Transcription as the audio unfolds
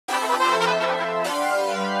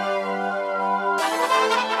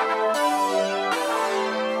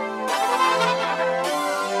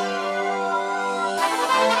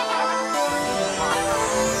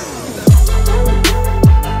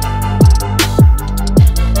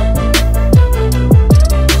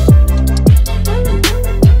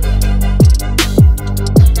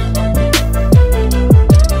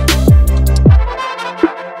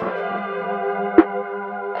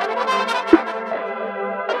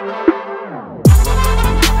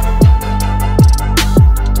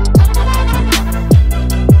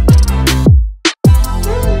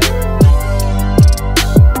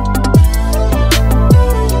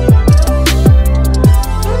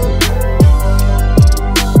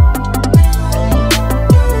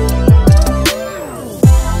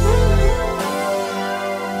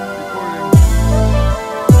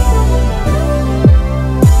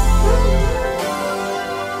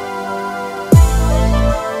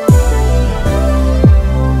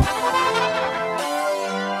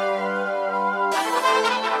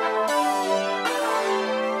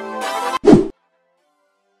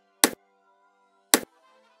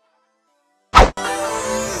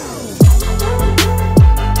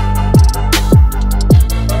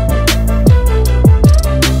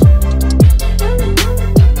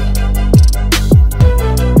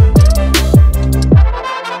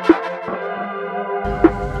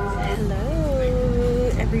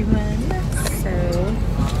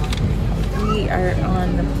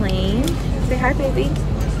Hi, baby.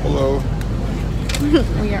 Hello.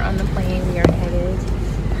 We are on the plane. We are headed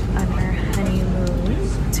on our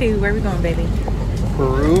honeymoon to, where are we going, baby?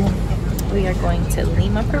 Peru. We are going to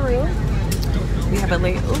Lima, Peru. We have a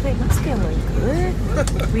layover. Oh, babe, my skin look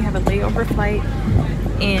good. We have a layover flight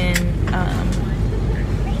in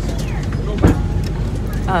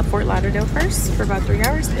Fort Lauderdale first for about 3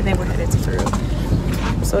 hours, and then we're headed to Peru.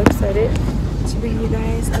 I'm so excited to bring you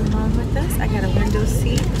guys along with us. I got a window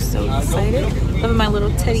seat. I'm so excited. Loving my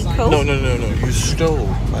little teddy coat. No. You stole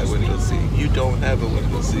my window seat. You don't have a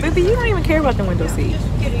window seat. Baby, you don't even care about the window seat.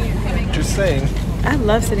 Just saying. I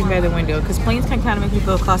love sitting by the window because planes can kind of make me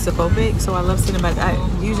feel claustrophobic. So I love sitting by. I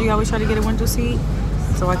usually always try to get a window seat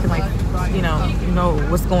so I can, like, you know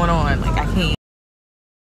what's going on. Like, I can't.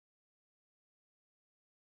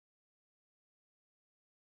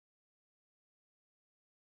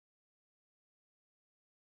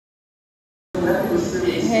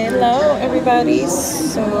 Hello, everybody.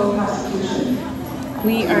 So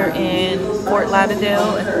we are in Fort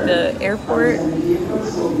Lauderdale at the airport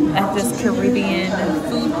at this Caribbean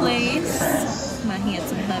food place. My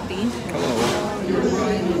handsome hubby.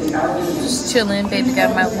 Just chilling. Baby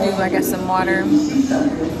got my blue. I got some water.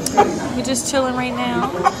 We're just chilling right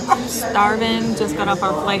now. Starving. Just got off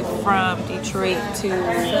our flight from Detroit to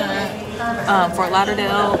Fort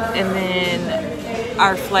Lauderdale, and then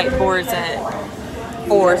our flight boards at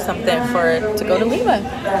 4 something to go to Lima.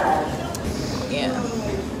 Yeah.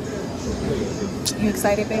 You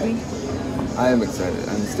excited, baby? I am excited.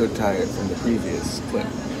 I'm still tired from the previous clip.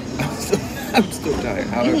 I'm still tired.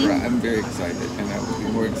 However, I'm very excited, and I will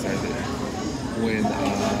be more excited when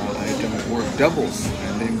I don't work doubles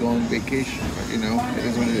and then go on vacation. But it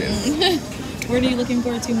is what it is. What are you looking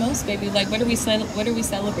forward to most, baby? Like, what are we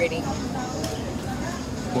celebrating?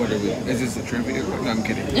 What are we? Is this a trivia? No, I'm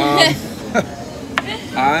kidding.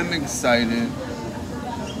 I'm excited.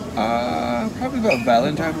 Probably about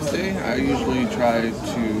Valentine's Day. I usually try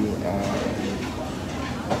to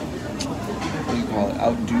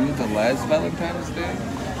outdo the last Valentine's Day.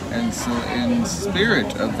 And so in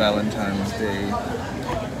spirit of Valentine's Day,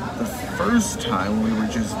 the first time we were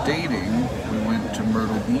just dating, we went to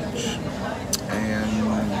Myrtle Beach, and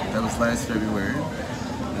that was last February.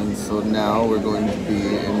 And so now we're going to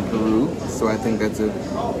be in Peru. So I think that's a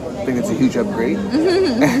huge upgrade.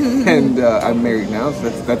 And I'm married now, so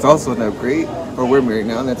that's also an upgrade. Or we're married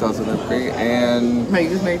now, and that's also an upgrade. And are you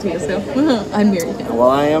just married to yourself? I'm married now. Well,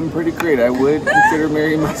 I am pretty great. I would consider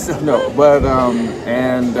marrying myself. No, but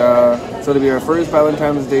so it'll be our first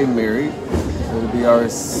Valentine's Day married. It'll be our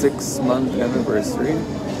 6-month anniversary.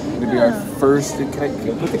 It'll be our first. Can I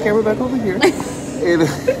put the camera back over here?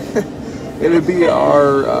 It'll be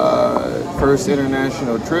our first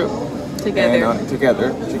international trip. Together. And,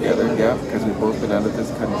 together, yeah, because we've both been out of this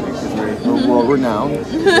country because we're world renowned.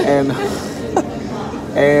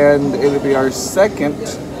 And it'll be our second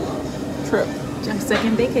trip. Our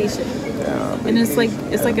second vacation. Yeah, and it's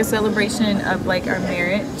like a celebration of, like, our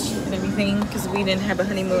marriage and everything, because we didn't have a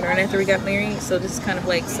honeymoon right after we got married. So this is kind of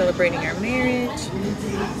like celebrating our marriage,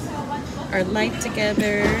 our life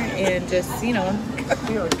together, and just, I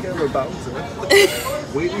feel like camera bouncing.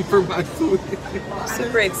 Waiting for my food.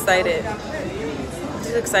 Super excited.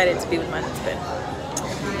 Just excited to be with my husband.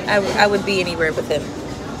 I would be anywhere with him.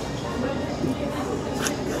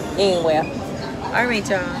 Anywhere. Alright,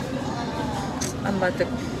 y'all. I'm about to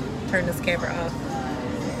turn this camera off.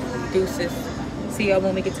 Deuces. See y'all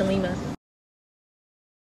when we get to Lima.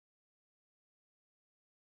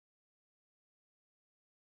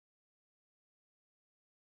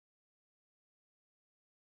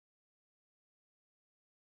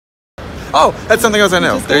 Oh, that's something else I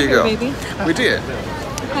know. Just There you got go. here, baby. We did.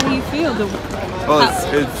 How do you feel? Well,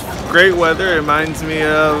 it's great weather. It reminds me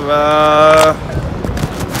of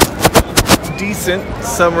decent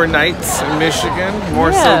summer nights in Michigan.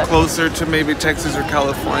 More so closer to maybe Texas or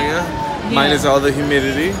California. Minus all the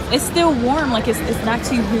humidity. It's still warm, like it's not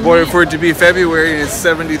too humid. Boy, for it to be February and it's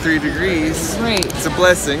 73 degrees, right? It's a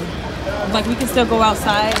blessing. Like we can still go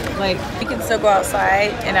outside. Like we can still go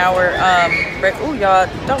outside in our ooh, y'all,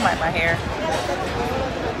 don't mind my hair.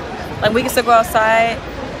 Like we can still go outside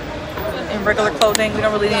in regular clothing. We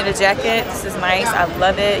don't really need a jacket. This is nice. I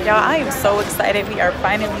love it, y'all. I am so excited. We are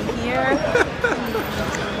finally here.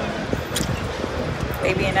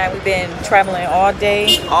 Baby and I, we've been traveling all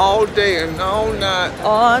day. All day and all night.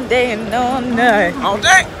 All day and all night. All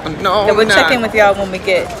day and all night. We'll check in with y'all when we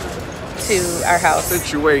get to our house.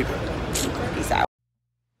 Situated. Peace out.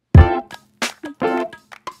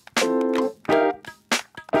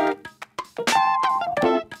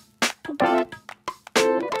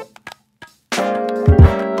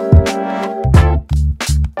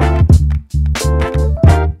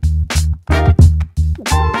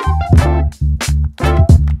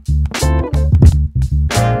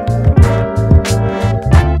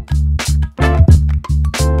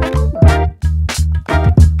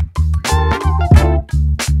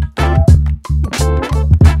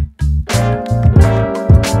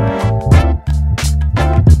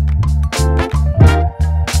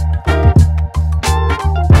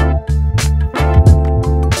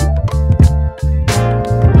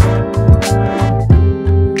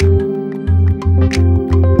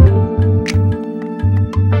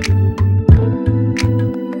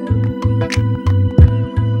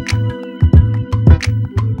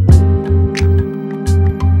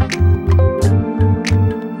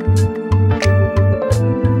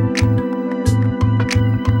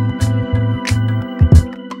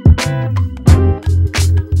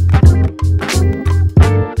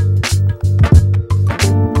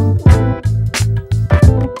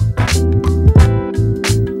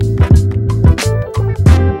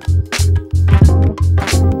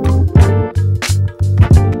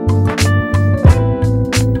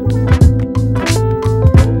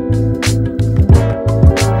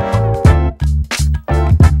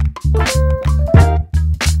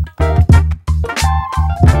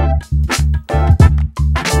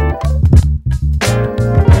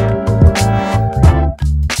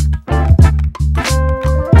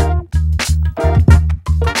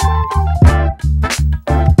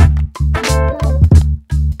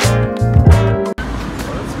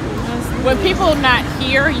 When people not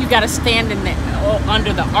here, you gotta stand in the,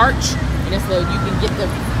 under the arch, and so you can get a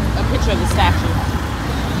picture of the statue.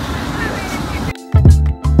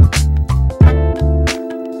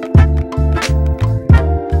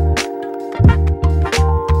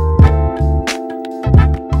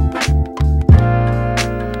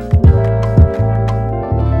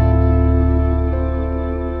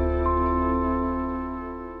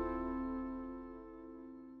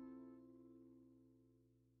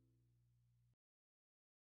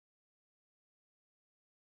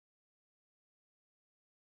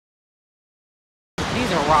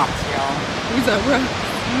 These are rocks, y'all. These are rocks.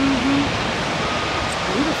 It's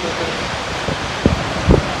beautiful.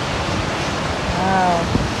 Wow.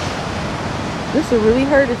 This will really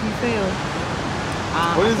hurt if you fail.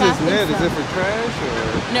 What is this net? Is it for trash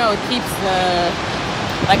or? No, it keeps the,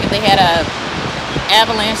 like if they had a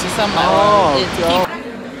avalanche or something. Oh,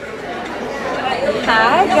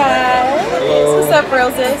 Hi guys. Hello. What's up,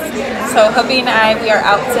 roses? So hubby and I, we are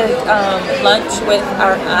out to lunch with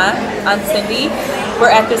our Aunt Cindy. We're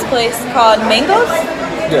at this place called Mangoes.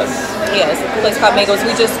 Yes. Yes, a place called Mangoes.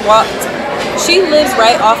 We just walked. She lives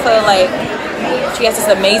right off of like. She has this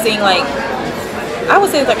amazing like. I would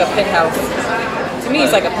say it's like a penthouse. To me,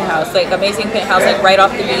 it's like a penthouse, like amazing penthouse, like right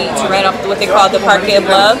off the beach, right off what they call the Parque of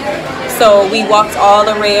Love. So we walked all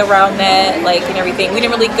the way around that, like, and everything. We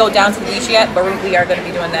didn't really go down to the beach yet, but we are going to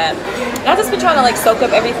be doing that. And I've just been trying to like soak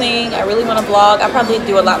up everything. I really want to vlog. I'll probably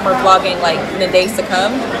do a lot more vlogging like in the days to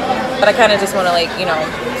come. But I kind of just want to like, you know,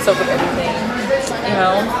 soak up everything, you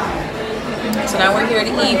know. So now we're here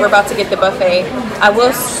to eat. We're about to get the buffet. I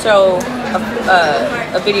will show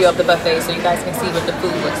a video of the buffet so you guys can see what the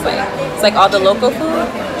food looks like. It's like all the local food.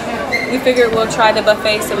 We figured we'll try the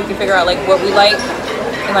buffet so we can figure out like what we like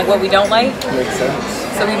and like what we don't like. Makes sense.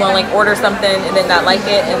 So we won't like order something and then not like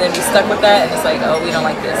it and then be stuck with that and it's like, oh, we don't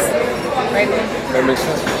like this. Right? That makes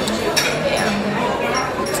sense. Yeah.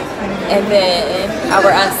 And then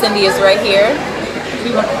our Aunt Cindy is right here.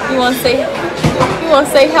 We want to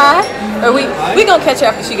say hi? Or we gonna catch her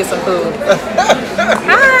after she gets some food.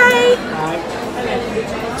 Hi.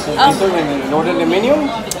 in Northern Dominion?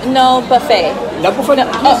 No, buffet. No buffet? No.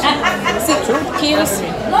 Oh, see, Q's?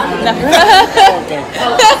 No. Okay.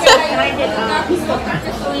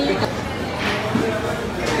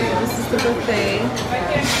 This is the buffet.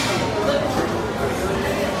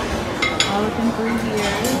 All looking through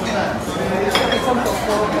here. So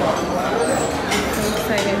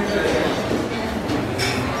excited.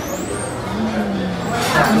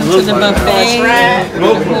 To the buffet. A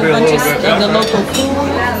bunch of the local food.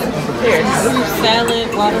 Fruit salad,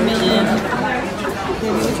 watermelon.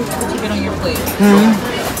 What you get on your plate?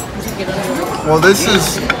 What you get on your plate? Well, this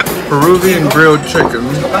is Peruvian grilled chicken.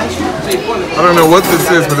 I don't know what this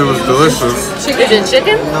is, but it was delicious. Chicken. Is it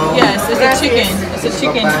chicken? No. Yes, it's a chicken. It's a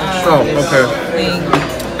chicken okay. thing.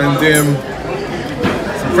 And then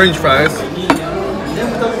some French fries.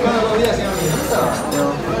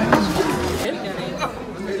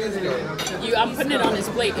 I'm putting it on his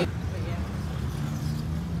plate.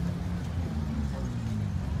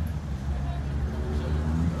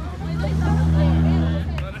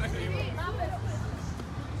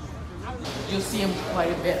 You'll see him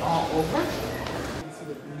quite a bit all over.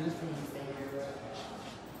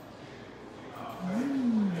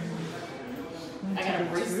 I got a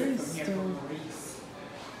bracelet from here from Greece.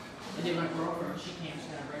 And then my girlfriend, she came, she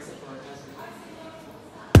got a bracelet for her husband.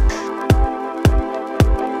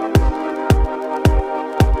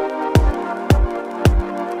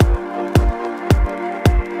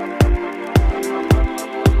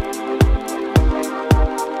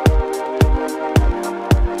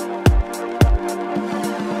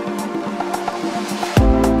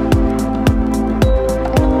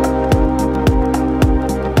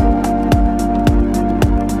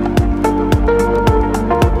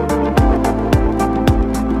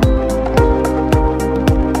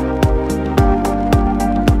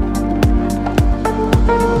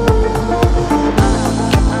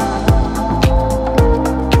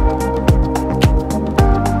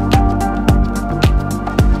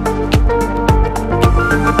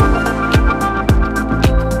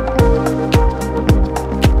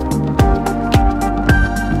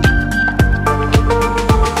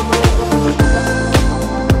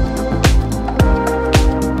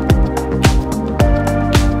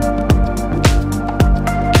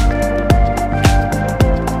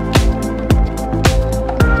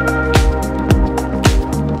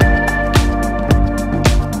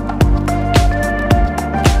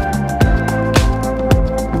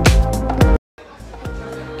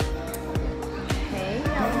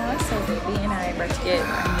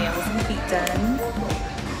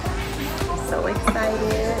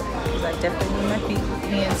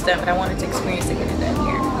 Done, but I wanted to experience it getting done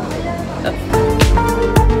here.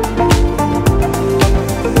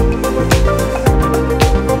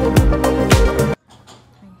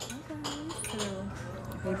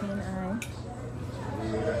 Baby and I.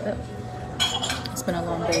 It's been a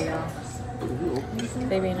long day, y'all.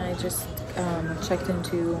 Baby and I just checked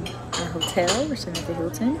into our hotel. We're staying at the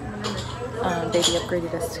Hilton. Baby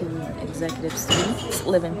upgraded us to executive suites,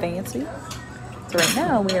 living fancy. So right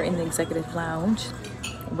now we are in the executive lounge,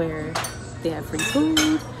 where they have free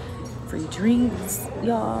food, free drinks,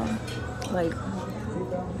 y'all. Like,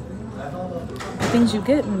 things you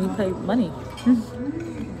get when you pay money.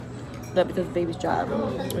 But because of baby's job,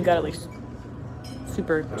 we got it like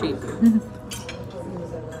super cheap.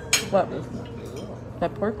 What?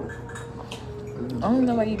 That pork? I don't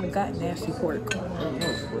know why you even got nasty pork.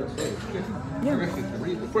 Yeah.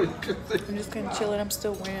 I'm just kind of chilling. I'm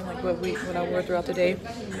still wearing like what I wore throughout the day.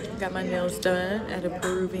 Got my nails done at a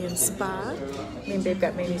Peruvian spa. Me and babe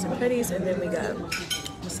got manis and petties, and then we got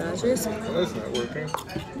massages. Oh, that's not working.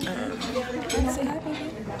 Say hi,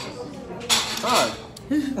 baby. Hi.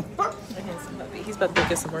 He's about to go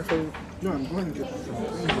get some more food. No, I'm going to get some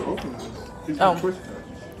open.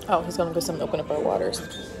 Oh, he's gonna go some open up our waters.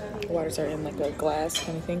 The waters are in like a glass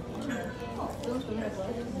kind of thing.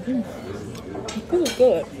 The food is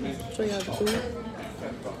good. I'll show you how the food.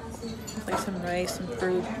 It's like some rice, some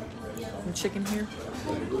fruit, and chicken here.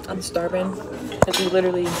 I'm starving because we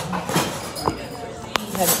literally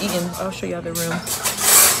haven't eaten. I'll show you how the room.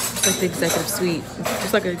 It's like the executive suite,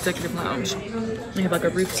 just like an executive lounge. We have like a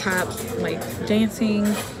rooftop, like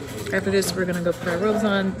dancing. After this, we're gonna go put our robes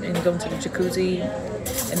on and go into the jacuzzi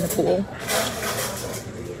and the pool.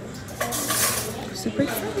 Super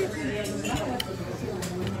excited.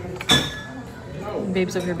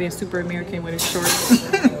 Babe's over here being super American with his shorts.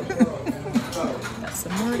 Got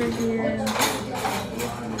some water here.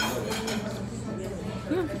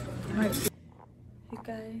 Yeah. Alright. Hey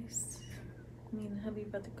guys, me and hubby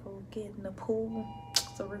about to go get in the pool.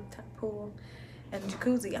 It's a rooftop pool and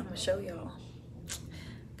jacuzzi. I'm gonna show y'all.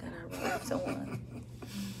 Got our robes on.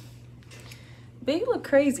 Babe, you look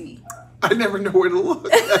crazy. I never know where to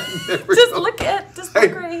look. Just look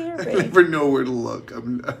right here, babe. I never know where to look. I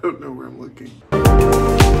don't know where I'm looking.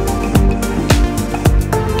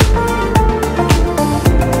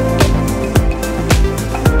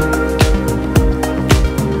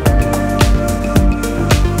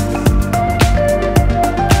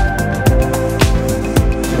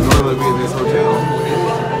 Normally be in this hotel.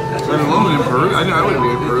 Let alone in Peru. I know I wouldn't be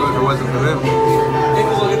in Peru if it wasn't for them.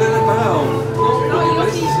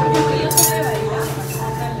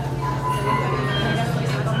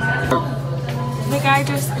 The guy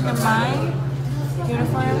dressed in my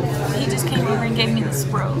uniform, he just came over and gave me this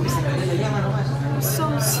rose.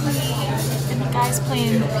 So sweet. And the guy's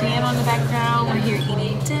playing the piano in the background. We're here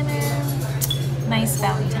eating dinner. Nice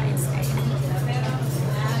Valentine's Day.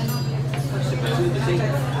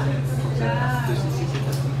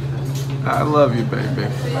 I love you, baby. I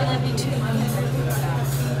love you too.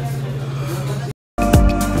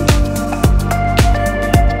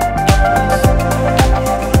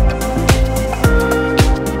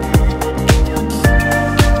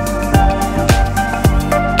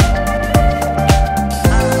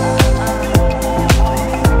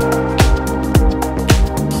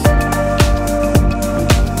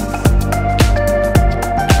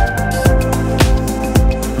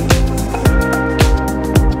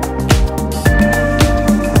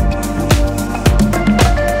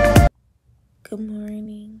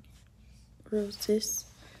 Roses.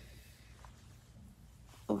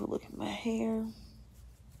 Overlooking my hair.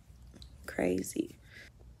 Crazy.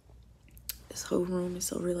 This whole room is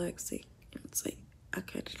so relaxing. It's like I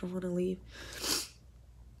kind of don't want to leave.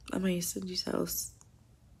 I'm at Cindy's house.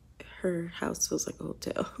 Her house feels like a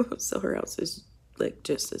hotel. So her house is like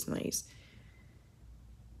just as nice.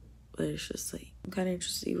 But it's just like I'm kind of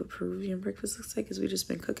interested to see what Peruvian breakfast looks like because we just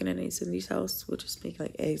been cooking at Aunt Cindy's house. We'll just make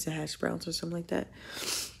like eggs and hash browns or something like that.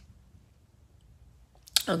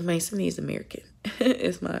 Mason is American.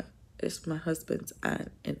 it's my husband's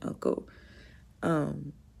aunt and uncle.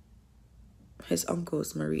 His uncle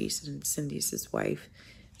is Maurice and Cindy's his wife.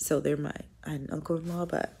 So they're my aunt and uncle-in-law,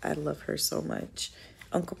 but I love her so much.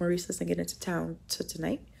 Uncle Maurice doesn't get into town till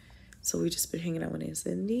tonight. So we just been hanging out with Aunt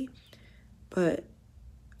Cindy. But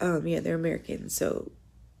yeah, they're American, so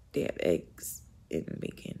they have eggs and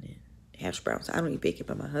bacon and hash browns. I don't eat bacon,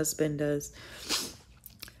 but my husband does.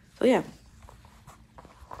 So yeah.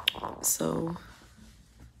 So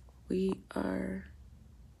we are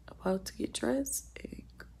about to get dressed and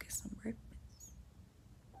go get some breakfast.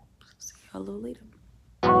 See y'all a little later.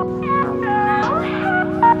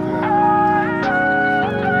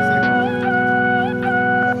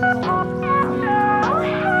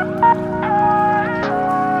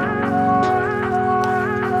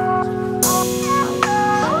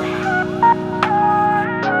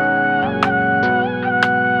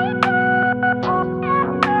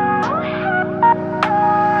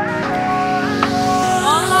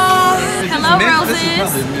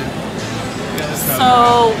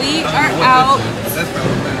 So we are out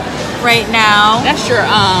right now. That's your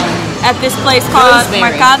at this place called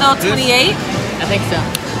Rosemary. Mercado 28. I think so.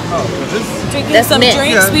 Drinking That's some mint.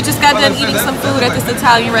 drinks. Yeah. We just got done eating some food at this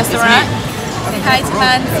Italian restaurant. Say hi to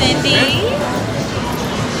Aunt Cindy.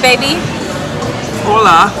 Baby.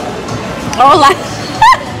 Hola. Hola.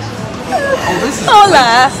 Oh, this is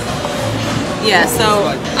Hola. Yeah,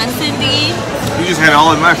 so Aunt Cindy. You just had it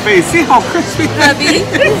all in my face. See how crispy that Hubby.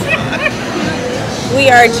 We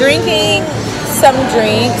are drinking some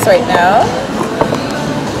drinks right now.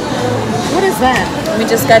 What is that? We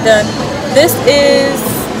just got done. This is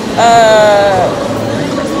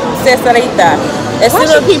Cesarita. Why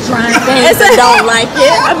she keep trying things and don't like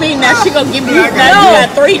it? I mean, now she gonna give me you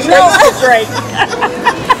got 3 drinks to drink.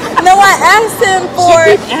 No, I asked him for.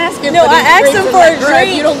 She keep asking No, for I these asked drinks. him for a It's like, girl, if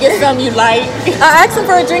drink. you don't get something you like. I asked him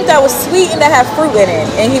for a drink that was sweet and that had fruit in it,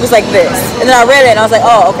 and he was like this. And then I read it and I was like,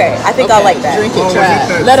 oh, okay, I think I'll like that. Drink it, try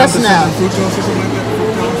it. Let us know.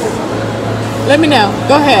 Let me know.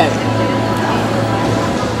 Go ahead.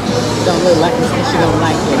 Don't look like she don't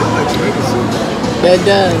like it. That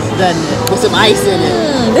does, doesn't it? With some ice in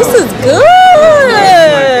it. This is good.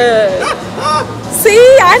 See,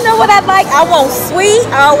 I know what I like. I want sweet.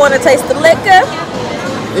 I want to taste the liquor.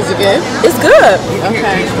 Is it good? It's good.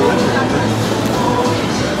 Okay.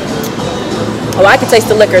 Oh, I can taste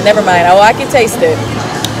the liquor. Never mind. Oh, I can taste it.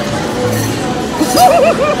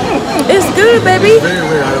 It's good, baby. very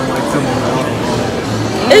weird. I don't like something else.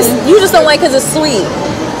 It's you just don't like because it's sweet.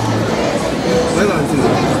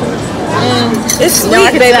 It's sweet, No,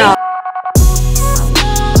 I can baby. tell.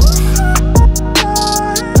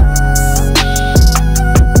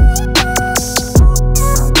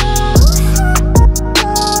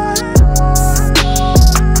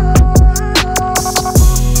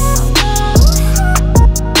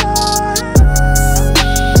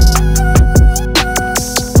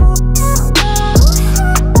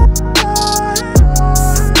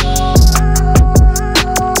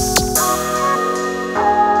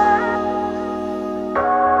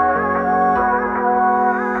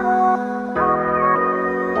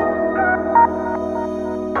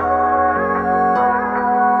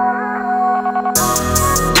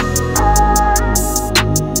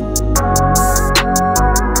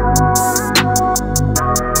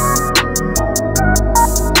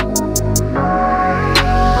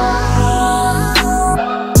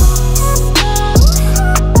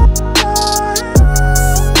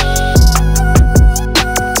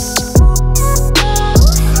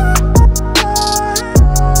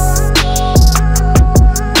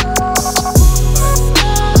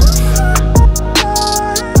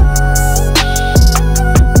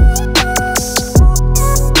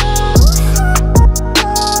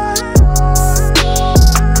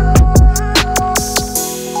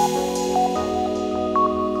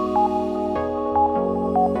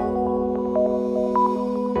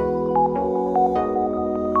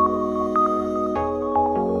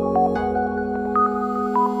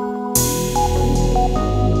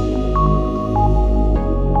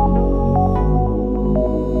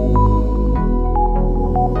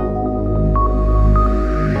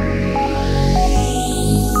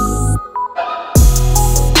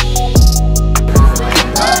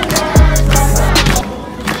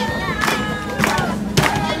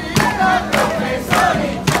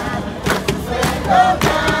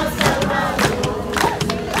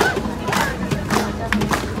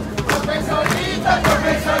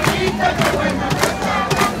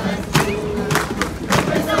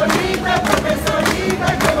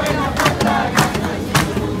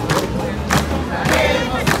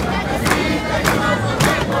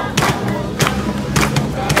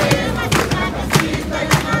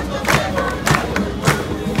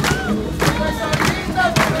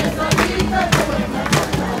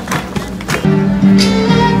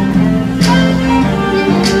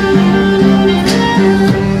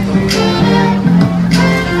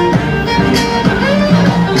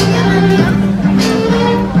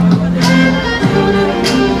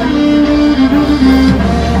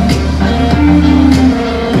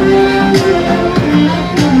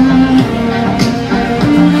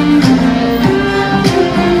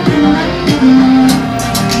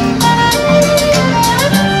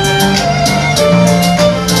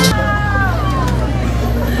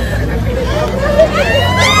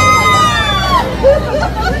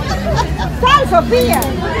 Sofía.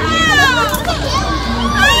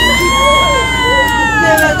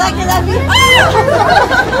 De verdad que la vi.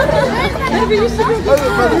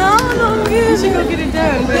 No, no, you should go get it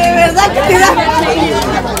done. De verdad que la vi.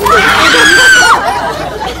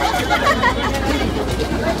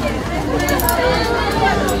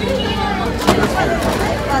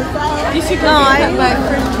 You should go get cut by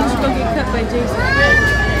Chris. You should go get cut by Jason.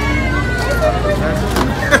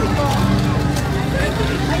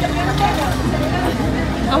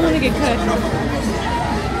 I want to get cut.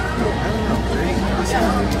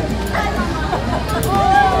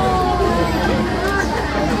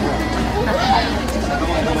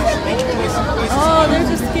 Oh, there's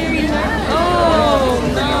a scary knife. Oh,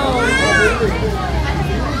 no.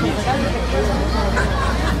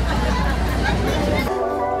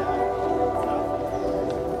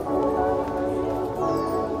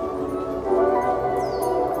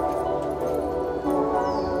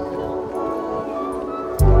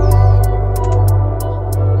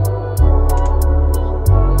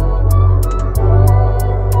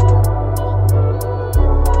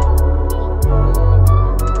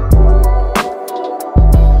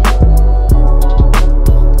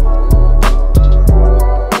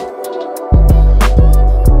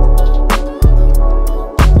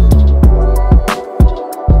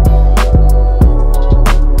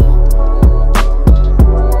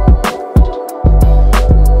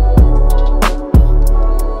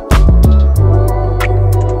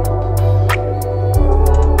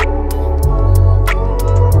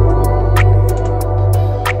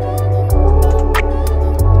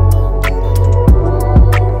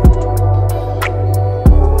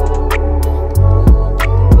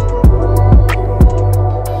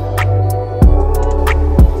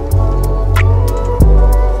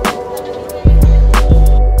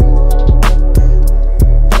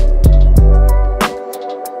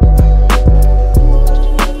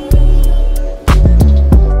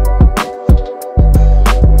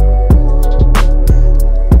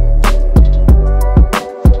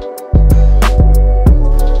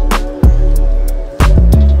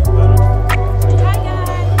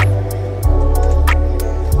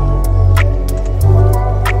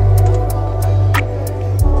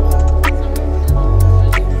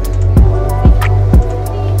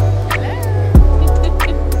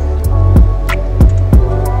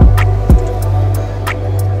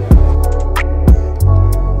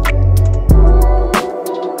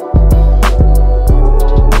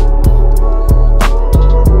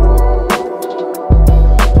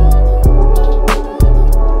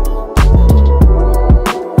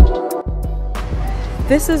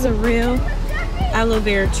 This is a real aloe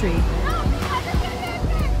vera tree.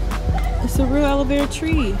 It's a real aloe vera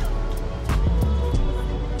tree.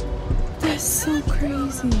 That's so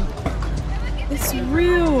crazy. It's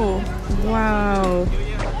real. Wow.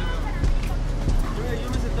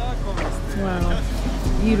 Wow.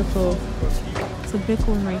 Beautiful. It's a big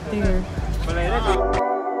one right there.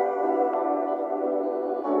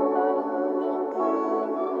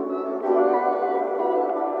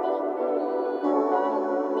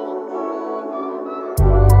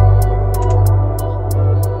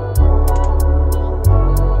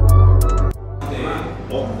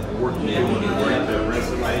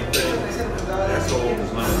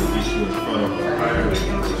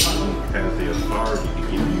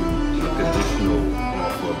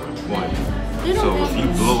 So if you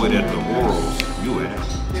blow it at the orals, you ask.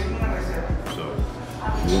 So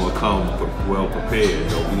you want to come well prepared.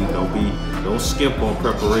 Don't skimp on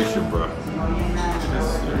preparation, bro.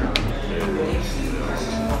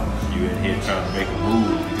 You in here trying to make a move,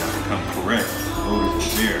 you got to come correct. Load it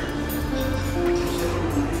from there.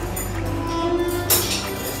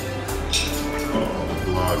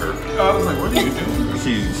 Blogger. I was like, what are you doing?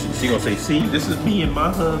 She gonna say, see, this is me and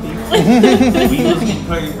my hubby. We just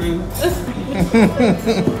play,